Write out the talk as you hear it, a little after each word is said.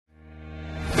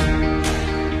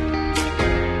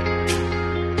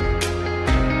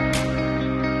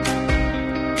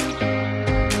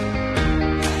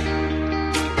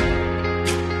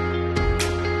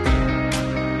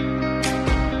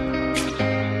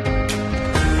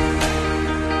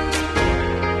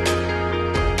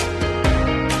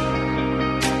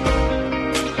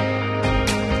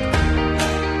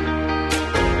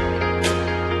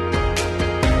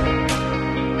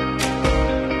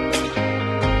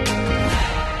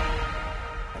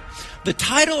The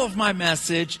title of my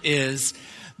message is,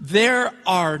 There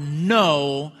Are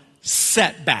No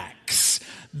Setbacks.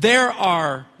 There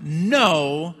are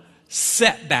no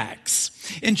setbacks.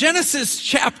 In Genesis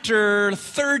chapter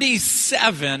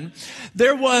 37,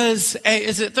 there was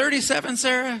is it 37,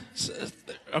 Sarah?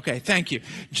 Okay, thank you.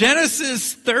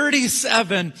 Genesis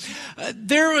 37,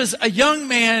 there was a young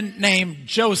man named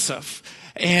Joseph,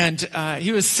 and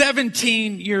he was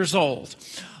 17 years old.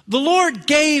 The Lord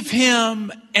gave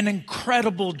him an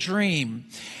incredible dream.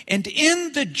 And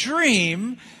in the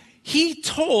dream,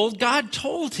 God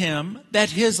told him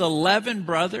that his 11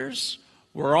 brothers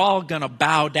were all going to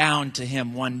bow down to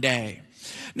him one day.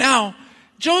 Now,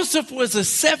 Joseph was a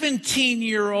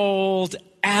 17-year-old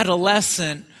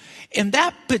adolescent, and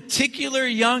that particular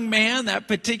young man, that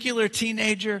particular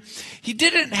teenager, he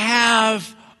didn't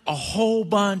have a whole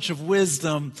bunch of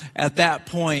wisdom at that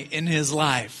point in his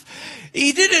life.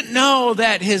 He didn't know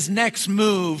that his next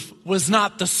move was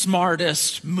not the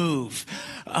smartest move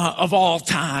of all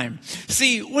time.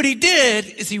 See, what he did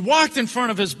is he walked in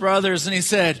front of his brothers and he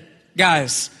said,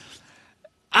 "Guys,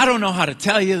 I don't know how to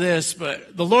tell you this,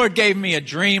 but the Lord gave me a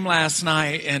dream last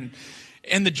night,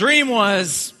 and the dream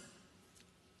was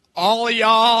all of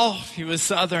y'all," he was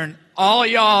Southern, "all of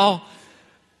y'all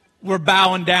were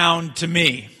bowing down to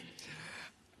me."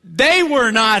 They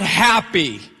were not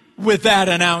happy with that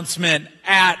announcement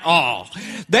at all.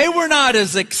 They were not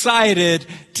as excited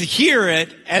to hear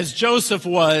it as Joseph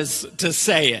was to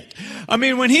say it. I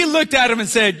mean, when he looked at him and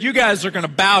said, "You guys are going to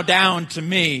bow down to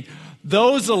me,"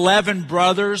 those 11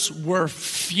 brothers were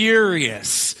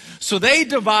furious. So they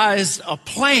devised a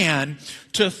plan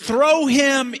to throw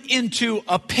him into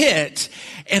a pit,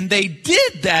 and they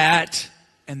did that,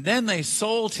 and then they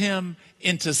sold him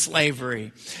into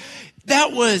slavery.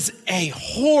 That was a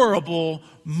horrible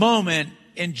moment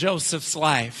in Joseph's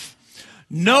life.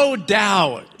 No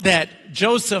doubt that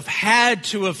Joseph had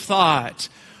to have thought,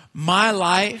 my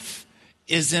life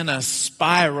is in a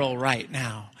spiral right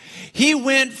now. He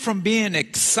went from being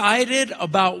excited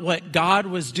about what God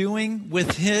was doing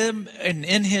with him and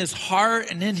in his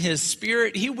heart and in his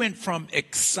spirit. He went from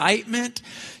excitement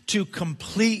to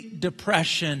complete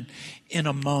depression in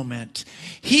a moment.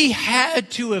 He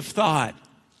had to have thought,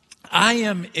 I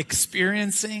am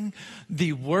experiencing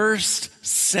the worst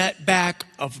setback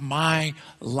of my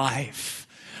life.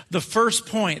 The first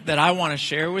point that I want to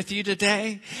share with you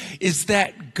today is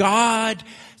that God's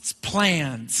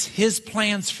plans, His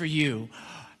plans for you,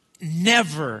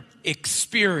 never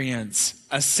experience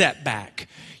a setback.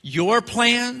 Your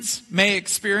plans may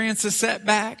experience a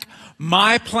setback.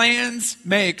 My plans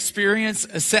may experience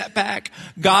a setback.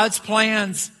 God's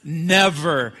plans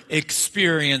never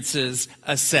experiences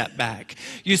a setback.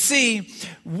 You see,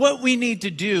 what we need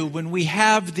to do when we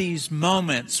have these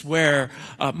moments where,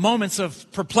 moments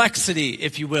of perplexity,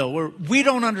 if you will, where we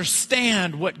don't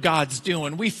understand what God's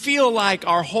doing, we feel like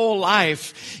our whole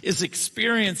life is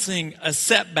experiencing a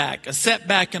setback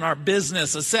in our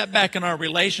business, a setback in our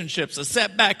relationships, a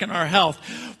setback in our health.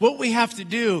 What we have to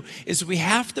do is we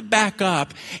have to back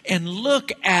up and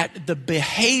look at the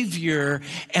behavior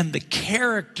and the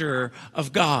character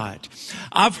of God.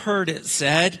 I've heard it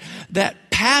said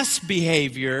that past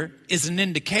behavior is an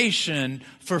indication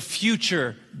for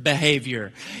future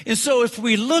behavior. And so if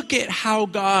we look at how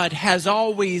God has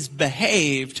always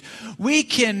behaved, we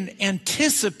can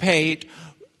anticipate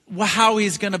how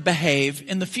He's going to behave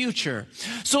in the future.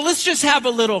 So let's just have a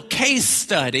little case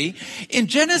study. In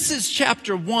Genesis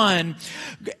chapter 1,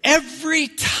 every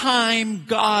time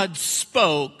God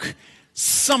spoke,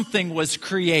 something was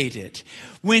created.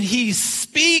 When He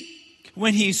spoke,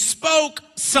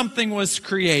 something was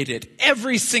created.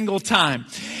 Every single time.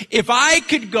 If I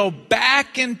could go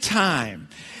back in time,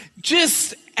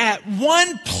 just at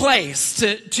one place,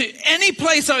 to any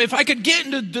place, if I could get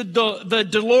into the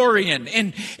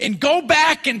DeLorean and go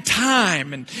back in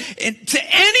time and to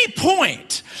any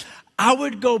point, I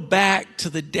would go back to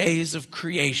the days of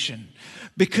creation.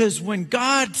 Because when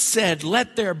God said,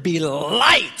 "Let there be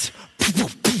light,"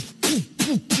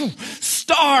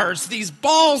 stars, these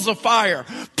balls of fire,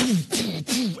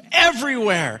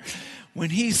 everywhere. When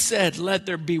He said, "Let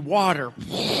there be water,"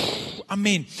 I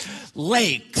mean,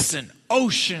 lakes and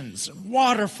oceans and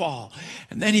waterfall.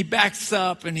 And then He backs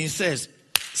up and He says,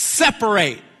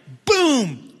 "Separate."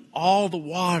 Boom! All the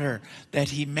water that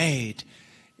He made,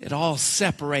 it all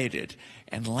separated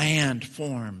and land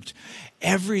formed.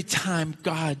 Every time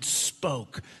God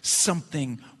spoke,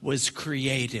 something was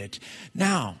created.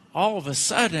 Now, all of a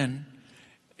sudden,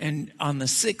 and on the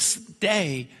 6th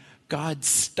day, God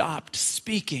stopped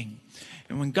speaking.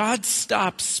 And when God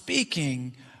stopped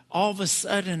speaking, all of a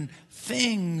sudden,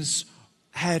 things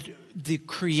had the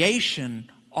creation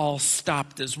all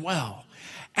stopped as well.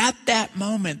 At that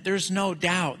moment, there's no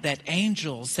doubt that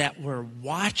angels that were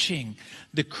watching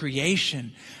the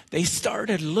creation, they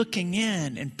started looking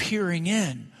in and peering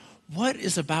in. What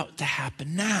is about to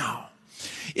happen now?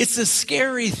 It's a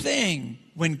scary thing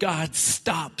when God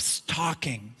stops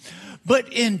talking.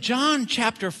 But in John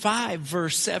chapter 5,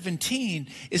 verse 17,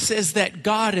 it says that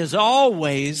God is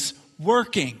always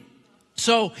working.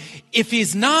 So if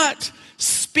he's not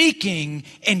speaking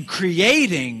and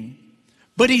creating,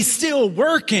 but he's still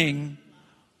working,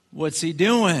 what's he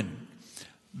doing?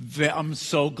 I'm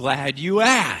so glad you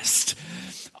asked.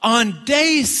 On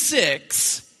day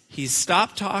 6, he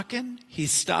stopped talking, he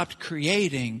stopped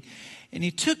creating, and he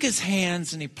took his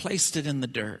hands and he placed it in the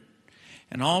dirt.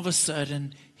 And all of a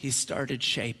sudden, he started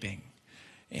shaping.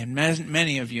 And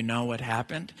many of you know what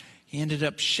happened. He ended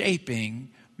up shaping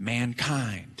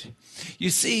mankind. You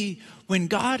see, when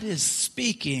God is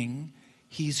speaking,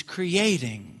 he's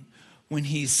creating. When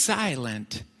he's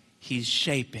silent, he's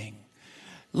shaping.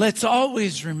 Let's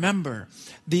always remember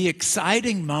the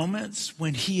exciting moments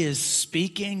when he is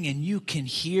speaking and you can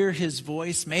hear his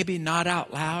voice, maybe not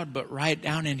out loud, but right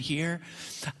down in here.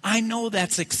 I know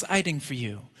that's exciting for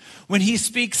you. When he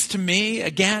speaks to me,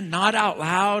 again, not out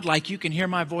loud like you can hear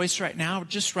my voice right now,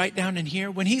 just right down in here.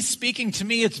 When he's speaking to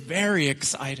me, it's very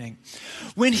exciting.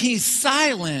 When he's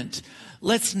silent,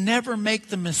 let's never make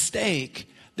the mistake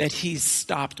that he's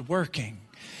stopped working.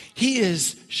 He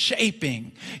is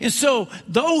shaping. And so,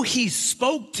 though he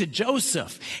spoke to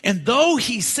Joseph, and though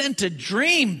he sent a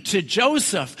dream to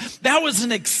Joseph, that was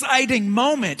an exciting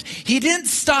moment. He didn't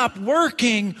stop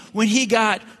working when he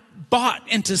got bought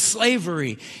into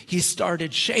slavery. He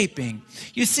started shaping.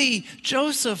 You see,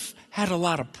 Joseph had a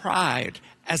lot of pride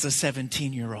as a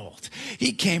 17-year-old.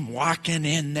 He came walking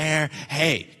in there.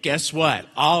 Hey, guess what?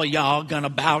 All y'all gonna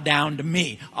bow down to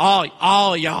me.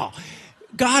 All y'all.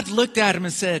 God looked at him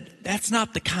and said, that's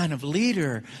not the kind of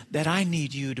leader that I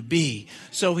need you to be.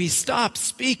 So he stopped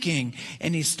speaking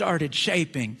and he started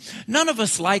shaping. None of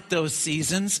us like those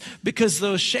seasons because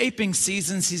those shaping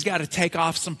seasons, he's got to take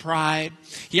off some pride.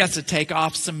 He has to take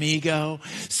off some ego.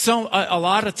 So a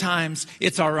lot of times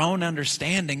it's our own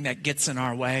understanding that gets in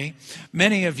our way.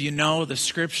 Many of you know the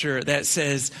scripture that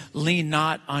says, lean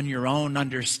not on your own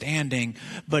understanding,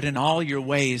 but in all your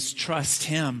ways trust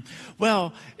him.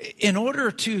 Well, in order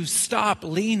to stop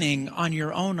leaning on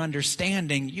your own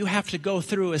understanding, you have to go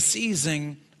through a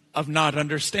season of not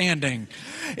understanding.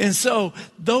 And so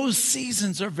those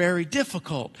seasons are very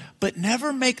difficult, but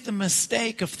never make the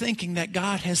mistake of thinking that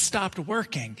God has stopped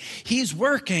working. He's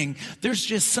working. There's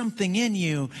just something in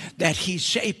you that he's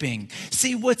shaping.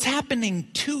 See, what's happening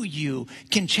to you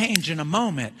can change in a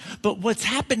moment, but what's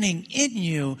happening in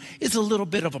you is a little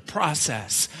bit of a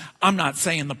process. I'm not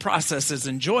saying the process is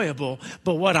enjoyable,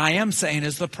 but what I am saying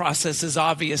is the process is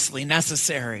obviously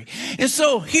necessary. And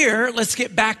so here, let's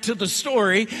get back to the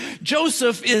story.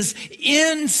 Joseph is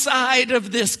inside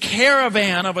of this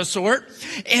caravan of a sort,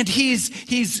 and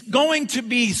he's going to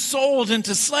be sold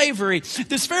into slavery.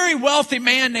 This very wealthy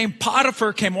man named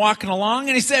Potiphar came walking along,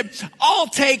 and he said, I'll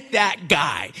take that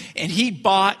guy. And he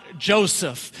bought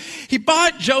Joseph. He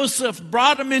bought Joseph,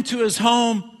 brought him into his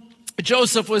home.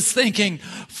 Joseph was thinking,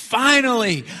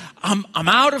 finally, I'm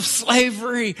out of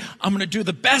slavery. I'm going to do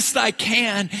the best I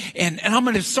can, and I'm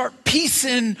going to start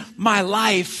piecing my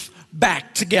life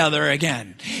back together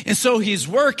again. And so he's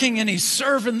working and he's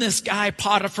serving this guy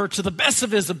Potiphar to the best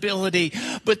of his ability.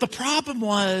 But the problem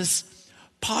was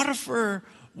Potiphar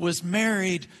was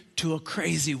married to a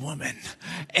crazy woman.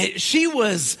 She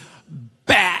was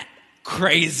bat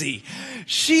crazy.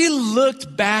 She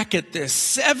looked back at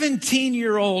this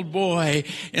 17-year-old boy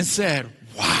and said,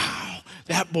 wow,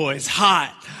 that boy's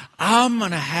hot. I'm going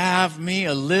to have me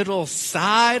a little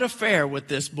side affair with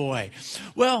this boy.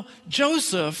 Well,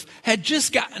 Joseph had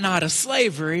just gotten out of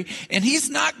slavery, and he's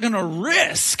not going to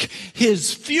risk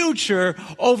his future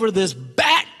over this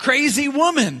bat crazy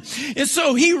woman. And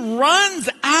so he runs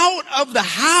out of the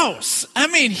house. I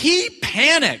mean, he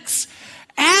panics.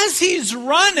 As he's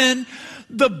running,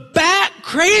 the bat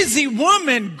crazy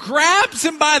woman grabs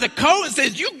him by the coat and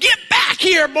says, you get back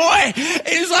here, boy. And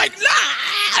he's like,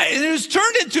 nah. And it was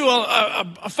turned into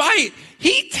a fight.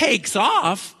 He takes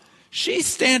off. She's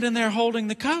standing there holding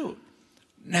the coat.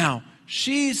 Now,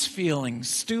 she's feeling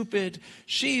stupid.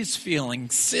 She's feeling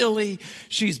silly.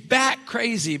 She's bat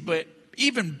crazy, but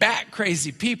even bat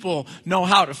crazy people know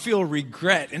how to feel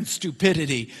regret and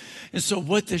stupidity. And so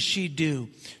what does she do?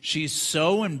 She's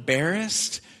so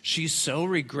embarrassed. She's so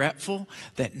regretful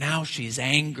that now she's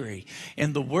angry.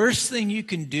 And the worst thing you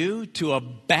can do to a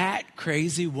bat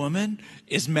crazy woman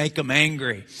is make them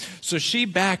angry. So she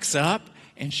backs up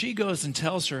and she goes and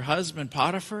tells her husband,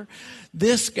 Potiphar,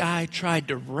 this guy tried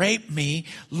to rape me.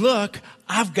 Look,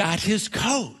 I've got his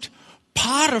coat.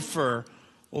 Potiphar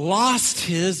lost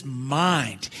his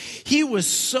mind. He was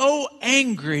so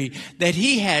angry that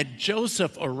he had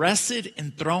Joseph arrested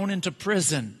and thrown into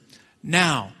prison.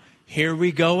 Now, here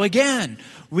we go again.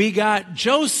 We got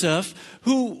Joseph,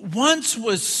 who once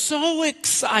was so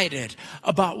excited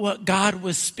about what God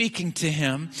was speaking to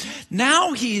him.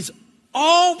 Now he's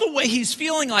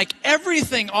feeling like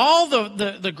everything, all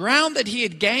the ground that he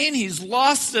had gained, he's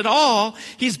lost it all.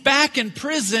 He's back in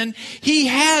prison. He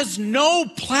has no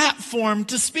platform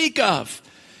to speak of.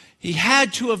 He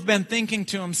had to have been thinking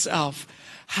to himself,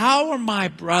 how are my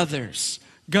brothers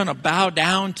going to bow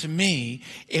down to me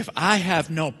if I have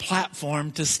no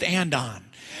platform to stand on?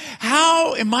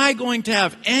 How am I going to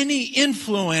have any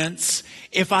influence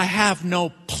if I have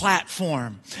no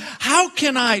platform? How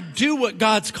can I do what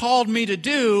God's called me to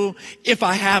do if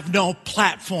I have no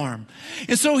platform?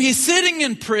 And so he's sitting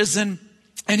in prison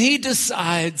and he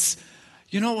decides,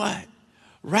 you know what?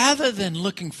 Rather than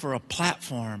looking for a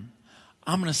platform,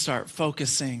 I'm going to start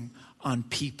focusing on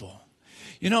people.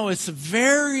 You know, it's a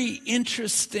very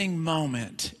interesting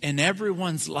moment in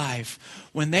everyone's life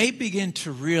when they begin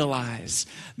to realize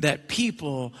that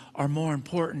people are more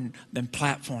important than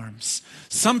platforms.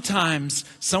 Sometimes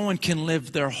someone can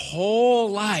live their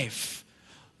whole life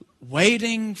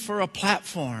waiting for a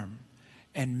platform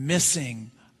and missing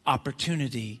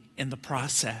opportunity in the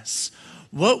process.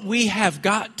 What we have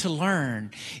got to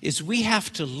learn is we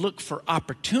have to look for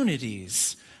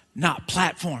opportunities, not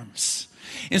platforms.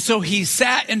 And so he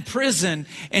sat in prison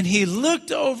and he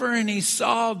looked over and he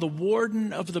saw the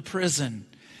warden of the prison.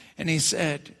 And he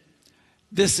said,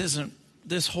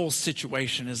 this whole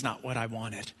situation is not what I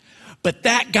wanted. But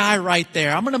that guy right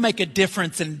there, I'm going to make a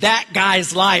difference in that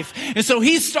guy's life. And so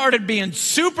he started being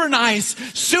super nice,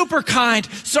 super kind,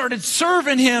 started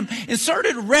serving him, and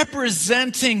started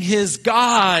representing his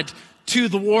God to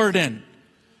the warden.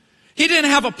 He didn't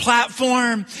have a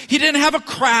platform. He didn't have a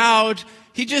crowd.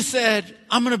 He just said,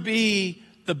 I'm going to be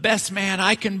the best man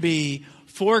I can be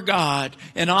for God,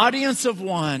 an audience of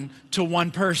one to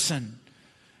one person.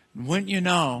 Wouldn't you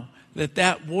know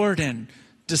that warden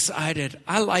decided,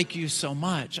 I like you so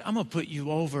much, I'm going to put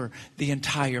you over the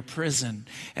entire prison.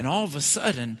 And all of a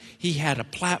sudden, he had a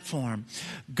platform.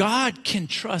 God can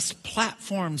trust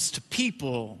platforms to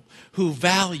people who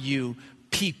value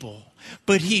people.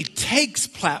 But he takes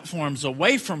platforms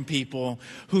away from people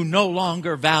who no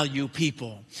longer value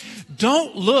people.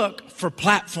 Don't look for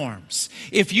platforms.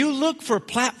 If you look for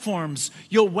platforms,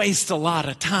 you'll waste a lot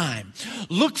of time.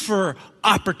 Look for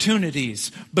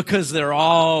opportunities because they're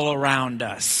all around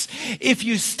us. If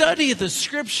you study the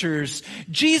scriptures,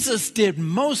 Jesus did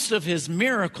most of his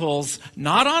miracles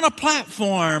not on a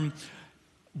platform,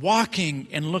 walking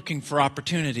and looking for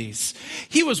opportunities.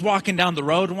 He was walking down the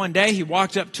road one day. He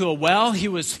walked up to a well. He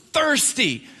was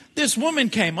thirsty. This woman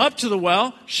came up to the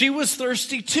well. She was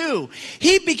thirsty too.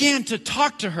 He began to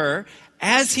talk to her.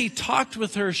 As he talked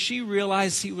with her, she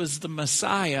realized he was the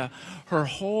Messiah. Her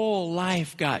whole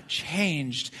life got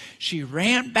changed. She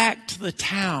ran back to the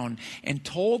town and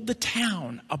told the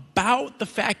town about the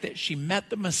fact that she met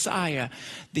the Messiah.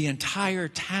 The entire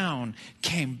town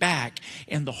came back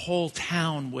and the whole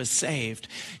town was saved.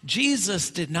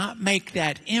 Jesus did not make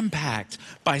that impact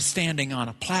by standing on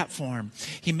a platform.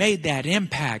 He made that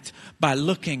impact by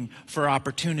looking for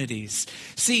opportunities.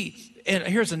 See, and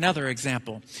here's another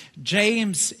example. Peter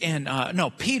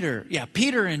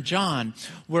and John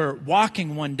were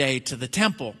walking one day to the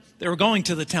temple. They were going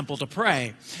to the temple to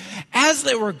pray. As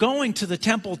they were going to the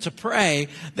temple to pray,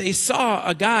 they saw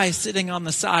a guy sitting on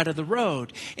the side of the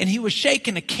road, and he was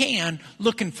shaking a can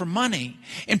looking for money.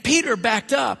 And Peter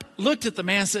backed up, looked at the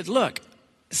man, and said, look,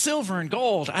 silver and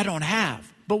gold I don't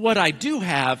have. But what I do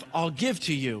have, I'll give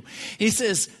to you. He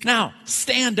says, now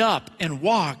stand up and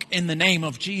walk in the name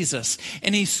of Jesus.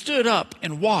 And he stood up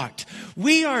and walked.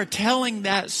 We are telling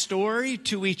that story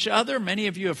to each other. Many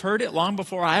of you have heard it long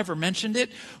before I ever mentioned it.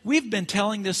 We've been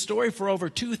telling this story for over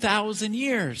 2,000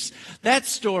 years. That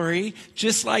story,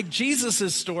 just like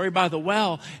Jesus' story by the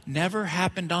well, never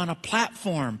happened on a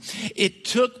platform. It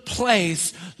took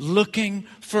place looking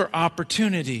for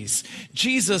opportunities.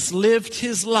 Jesus lived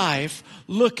his life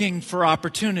looking for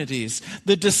opportunities.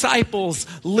 The disciples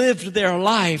lived their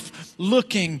life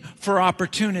looking for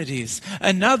opportunities.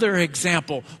 Another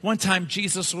example, one time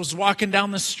Jesus was walking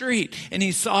down the street and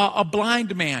he saw a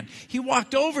blind man. He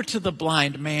walked over to the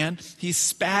blind man. He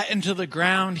spat into the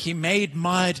ground. He made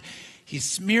mud. He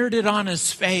smeared it on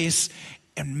his face.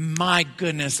 And my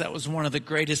goodness, that was one of the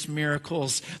greatest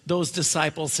miracles those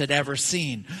disciples had ever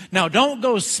seen. Now, don't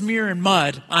go smearing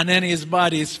mud on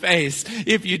anybody's face.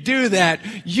 If you do that,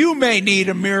 you may need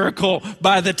a miracle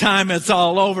by the time it's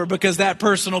all over, because that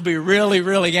person will be really,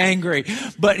 really angry.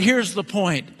 But here's the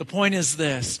point. The point is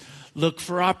this. Look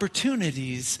for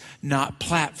opportunities, not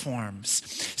platforms.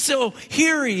 So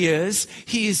here he is.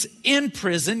 He's in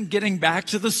prison, getting back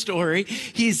to the story.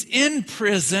 He's in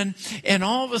prison, and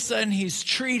all of a sudden he's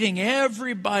treating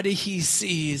everybody he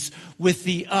sees with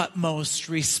the utmost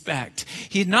respect.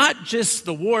 He's not just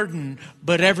the warden,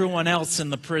 but everyone else in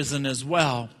the prison as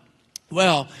well.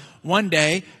 Well, one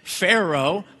day,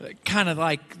 Pharaoh, kind of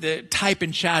like the type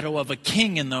and shadow of a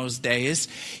king in those days,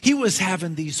 he was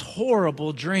having these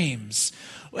horrible dreams.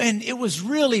 And it was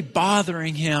really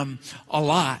bothering him a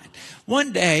lot.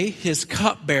 One day, his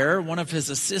cupbearer, one of his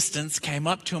assistants, came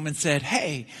up to him and said,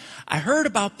 "Hey, I heard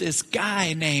about this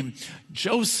guy named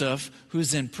Joseph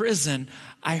who's in prison.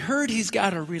 I heard he's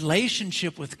got a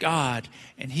relationship with God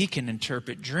and he can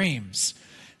interpret dreams."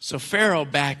 So Pharaoh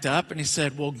backed up and he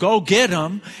said, "Well, go get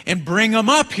him and bring him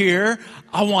up here.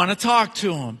 I want to talk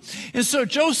to him." And so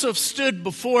Joseph stood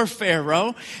before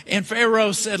Pharaoh, and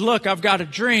Pharaoh said, "Look, I've got a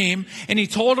dream." And he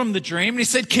told him the dream, and he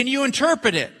said, "Can you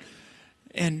interpret it?"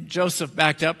 And Joseph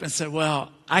backed up and said,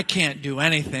 "Well, I can't do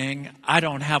anything. I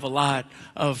don't have a lot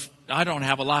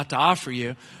to offer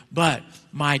you, but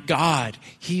my God,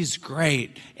 he's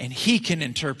great, and he can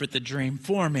interpret the dream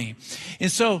for me." And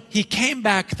so he came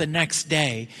back the next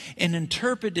day and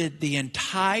interpreted the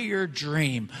entire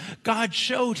dream. God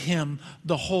showed him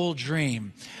the whole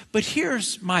dream. But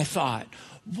here's my thought.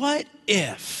 What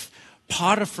if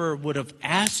Potiphar would have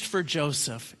asked for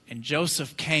Joseph, and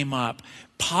Joseph came up,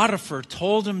 Potiphar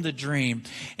told him the dream,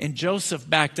 and Joseph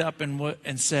backed up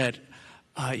and said,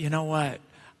 "You know what?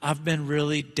 I've been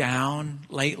really down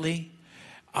lately.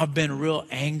 I've been real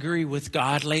angry with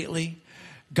God lately.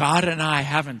 God and I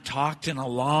haven't talked in a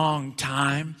long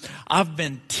time. I've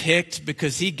been ticked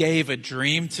because he gave a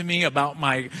dream to me about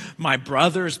my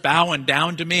brothers bowing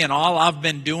down to me, and all I've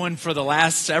been doing for the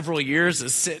last several years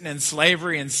is sitting in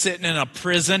slavery and sitting in a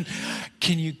prison.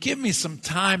 Can you give me some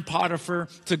time, Potiphar,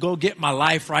 to go get my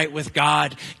life right with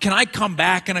God? Can I come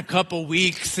back in a couple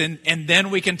weeks and then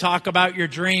we can talk about your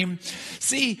dream?"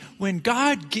 See, when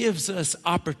God gives us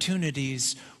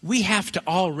opportunities, we have to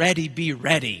already be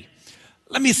ready.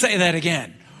 Let me say that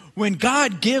again. When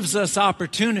God gives us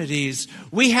opportunities,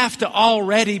 we have to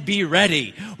already be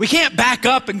ready. We can't back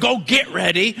up and go get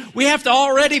ready. We have to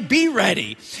already be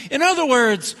ready. In other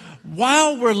words,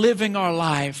 while we're living our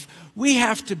life, we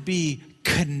have to be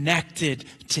connected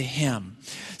to him.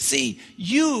 See,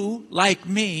 you, like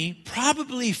me,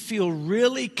 probably feel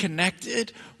really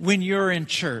connected when you're in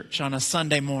church on a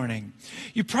Sunday morning.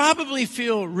 You probably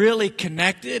feel really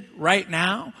connected right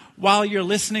now while you're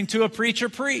listening to a preacher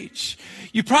preach.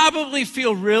 You probably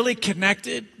feel really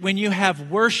connected when you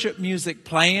have worship music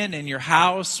playing in your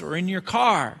house or in your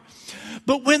car.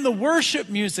 But when the worship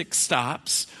music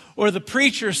stops, or the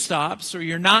preacher stops, or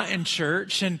you're not in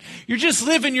church and you're just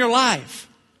living your life,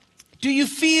 do you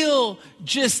feel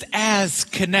just as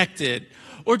connected?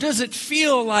 Or does it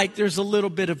feel like there's a little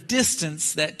bit of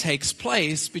distance that takes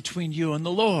place between you and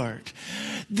the Lord?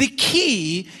 The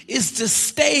key is to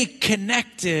stay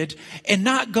connected and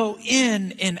not go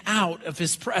in and out of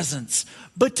his presence,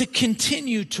 but to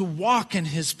continue to walk in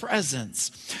his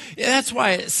presence. That's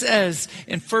why it says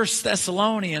in 1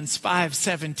 Thessalonians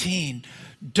 5:17,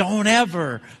 don't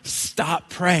ever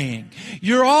stop praying.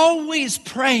 You're always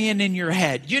praying in your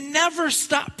head. You never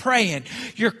stop praying.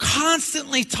 You're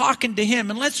constantly talking to him.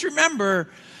 And let's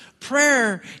remember,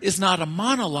 prayer is not a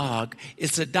monologue,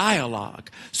 it's a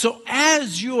dialogue. So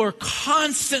as you're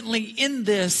constantly in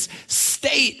this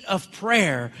state of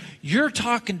prayer, you're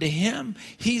talking to him,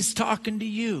 he's talking to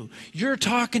you. You're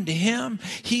talking to him,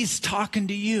 he's talking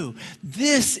to you.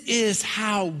 This is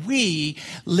how we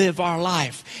live our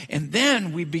life. And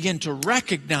then we begin to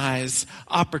recognize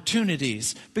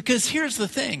opportunities. Because here's the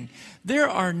thing. There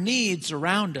are needs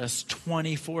around us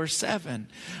 24/7.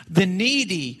 The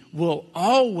needy will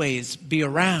always be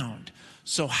around.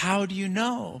 So how do you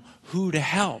know who to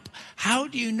help? How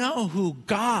do you know who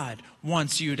God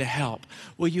wants you to help?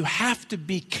 Well, you have to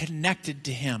be connected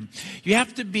to him. You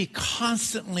have to be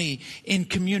constantly in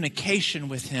communication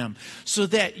with him so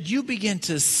that you begin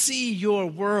to see your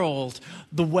world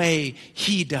the way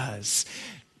he does.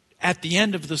 At the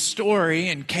end of the story,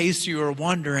 in case you were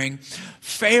wondering,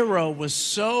 Pharaoh was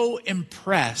so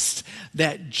impressed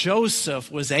that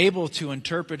Joseph was able to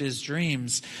interpret his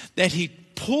dreams that he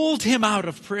pulled him out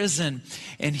of prison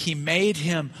and he made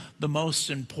him the most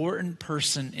important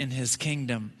person in his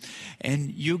kingdom.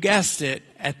 And you guessed it,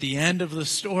 at the end of the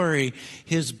story,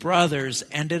 his brothers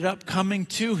ended up coming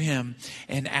to him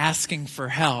and asking for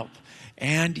help.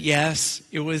 And yes,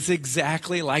 it was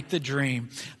exactly like the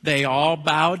dream. They all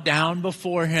bowed down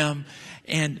before him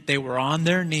and they were on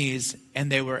their knees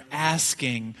and they were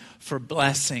asking for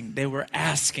blessing. They were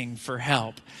asking for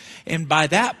help. And by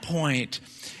that point,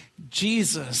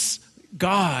 Jesus,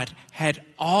 God, had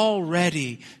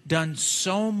already done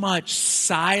so much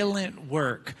silent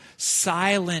work,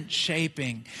 silent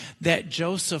shaping, that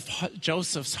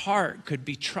Joseph's heart could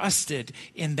be trusted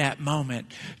in that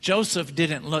moment. Joseph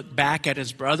didn't look back at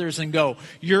his brothers and go,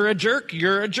 "You're a jerk,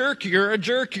 you're a jerk, you're a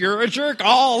jerk, you're a jerk.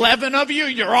 All 11 of you,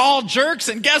 you're all jerks.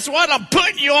 And guess what? I'm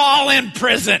putting you all in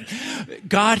prison."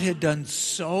 God had done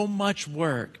so much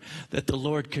work that the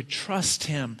Lord could trust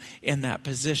him in that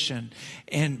position.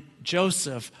 And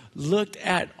Joseph looked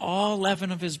at all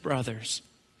 11 of his brothers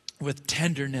with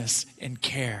tenderness and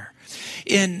care.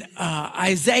 In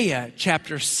Isaiah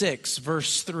chapter 6,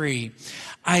 verse 3,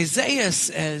 Isaiah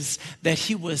says that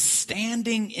he was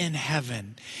standing in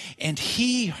heaven and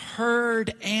he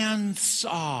heard and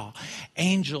saw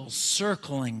angels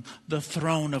circling the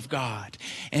throne of God.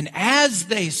 And as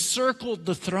they circled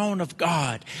the throne of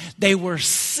God, they were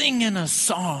singing a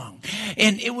song.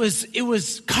 And it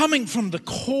was coming from the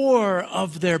core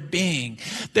of their being.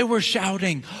 They were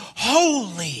shouting,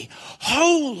 "Holy,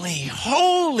 holy,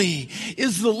 holy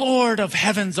is the Lord of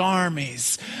heaven's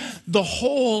armies. The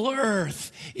whole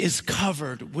earth is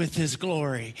covered with his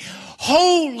glory.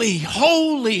 Holy,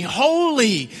 holy,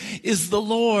 holy is the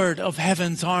Lord of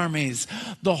heaven's armies.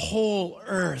 The whole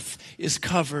earth is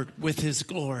covered with his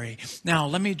glory." Now,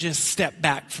 let me just step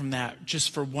back from that just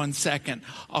for 1 second.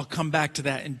 I'll come back to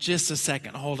that in just a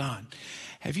second. Hold on.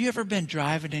 Have you ever been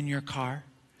driving in your car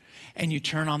and you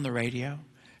turn on the radio?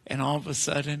 And all of a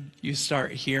sudden, you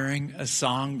start hearing a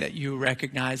song that you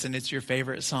recognize and it's your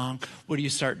favorite song. What do you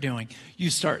start doing? You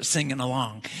start singing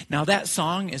along. Now, that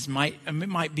song it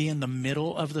might be in the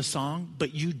middle of the song,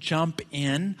 but you jump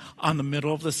in on the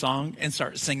middle of the song and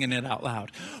start singing it out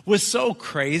loud. What's so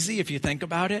crazy, if you think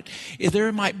about it, is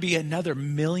there might be another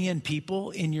 1 million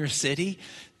people in your city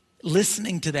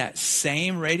listening to that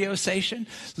same radio station,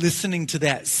 listening to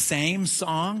that same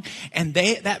song, and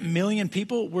that 1 million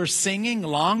people were singing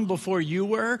long before you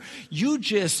were. You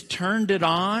just turned it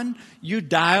on, you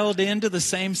dialed into the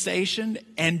same station,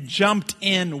 and jumped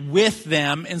in with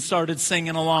them and started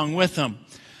singing along with them.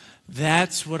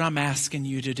 That's what I'm asking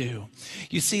you to do.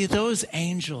 You see, those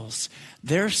angels,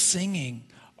 they're singing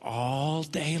all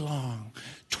day long.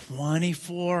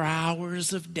 24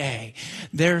 hours of day,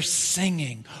 they're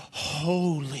singing,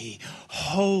 "Holy,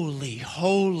 holy,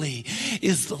 holy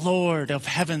is the Lord of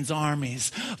heaven's armies.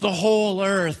 The whole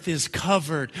earth is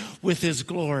covered with his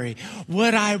glory."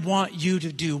 What I want you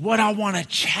to do, what I want to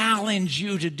challenge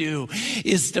you to do,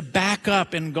 is to back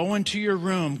up and go into your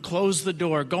room, close the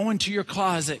door, go into your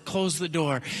closet, close the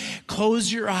door,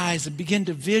 close your eyes and begin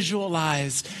to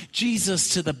visualize Jesus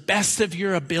to the best of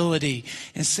your ability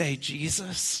and say,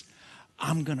 "Jesus,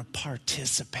 I'm going to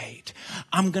participate.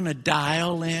 I'm going to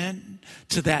dial in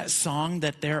to that song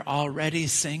that they're already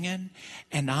singing,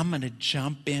 and I'm going to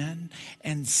jump in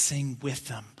and sing with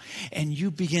them." And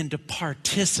you begin to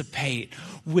participate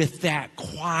with that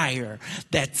choir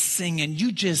that's singing.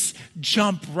 You just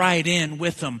jump right in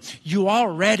with them. You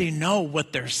already know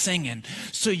what they're singing.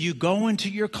 So you go into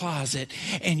your closet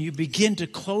and you begin to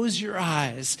close your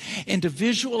eyes and to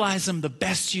visualize them the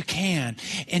best you can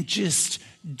and just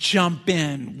jump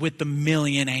in with the 1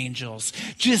 million angels.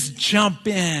 Just jump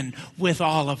in with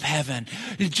all of heaven.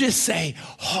 Just say,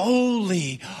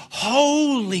 "Holy,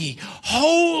 holy,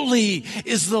 holy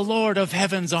is the Lord of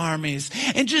heaven's armies."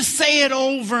 And just say it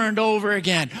over and over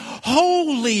again.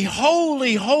 "Holy,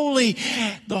 holy, holy.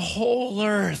 The whole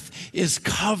earth is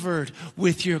covered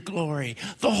with your glory.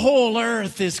 The whole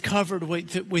earth is covered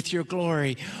with your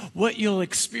glory." What you'll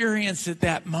experience at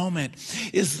that moment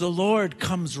is the Lord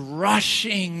comes rushing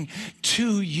rushing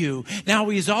to you. Now,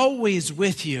 he's always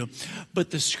with you,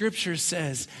 but the scripture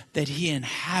says that he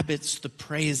inhabits the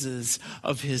praises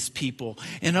of his people.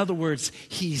 In other words,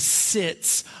 he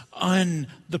sits on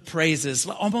the praises.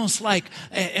 Almost like,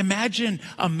 imagine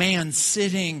a man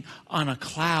sitting on a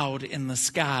cloud in the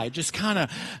sky, just kind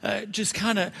of, I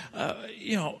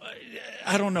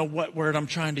don't know what word I'm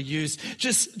trying to use,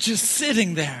 just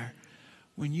sitting there.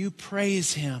 When you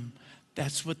praise him,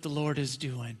 that's what the Lord is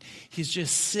doing. He's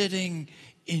just sitting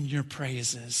in your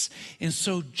praises. And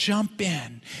so jump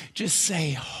in. Just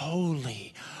say,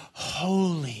 holy,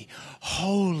 holy,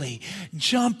 holy.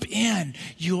 Jump in.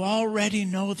 You already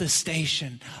know the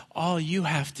station. All you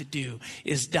have to do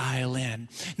is dial in.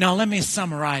 Now let me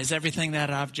summarize everything that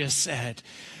I've just said.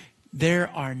 There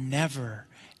are never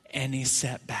any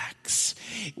setbacks.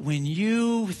 When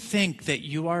you think that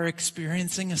you are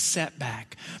experiencing a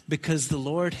setback because the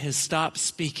Lord has stopped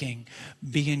speaking,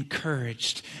 be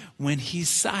encouraged. When he's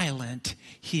silent,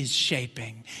 he's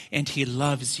shaping, and he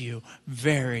loves you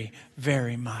very,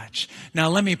 very much. Now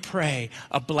let me pray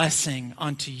a blessing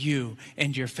unto you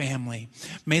and your family.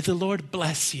 May the Lord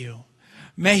bless you.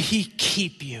 May he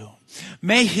keep you.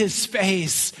 May his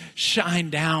face shine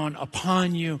down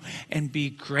upon you and be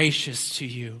gracious to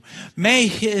you. May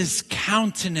his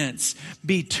countenance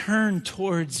be turned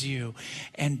towards you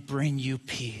and bring you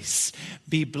peace.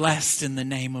 Be blessed in the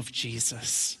name of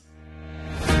Jesus.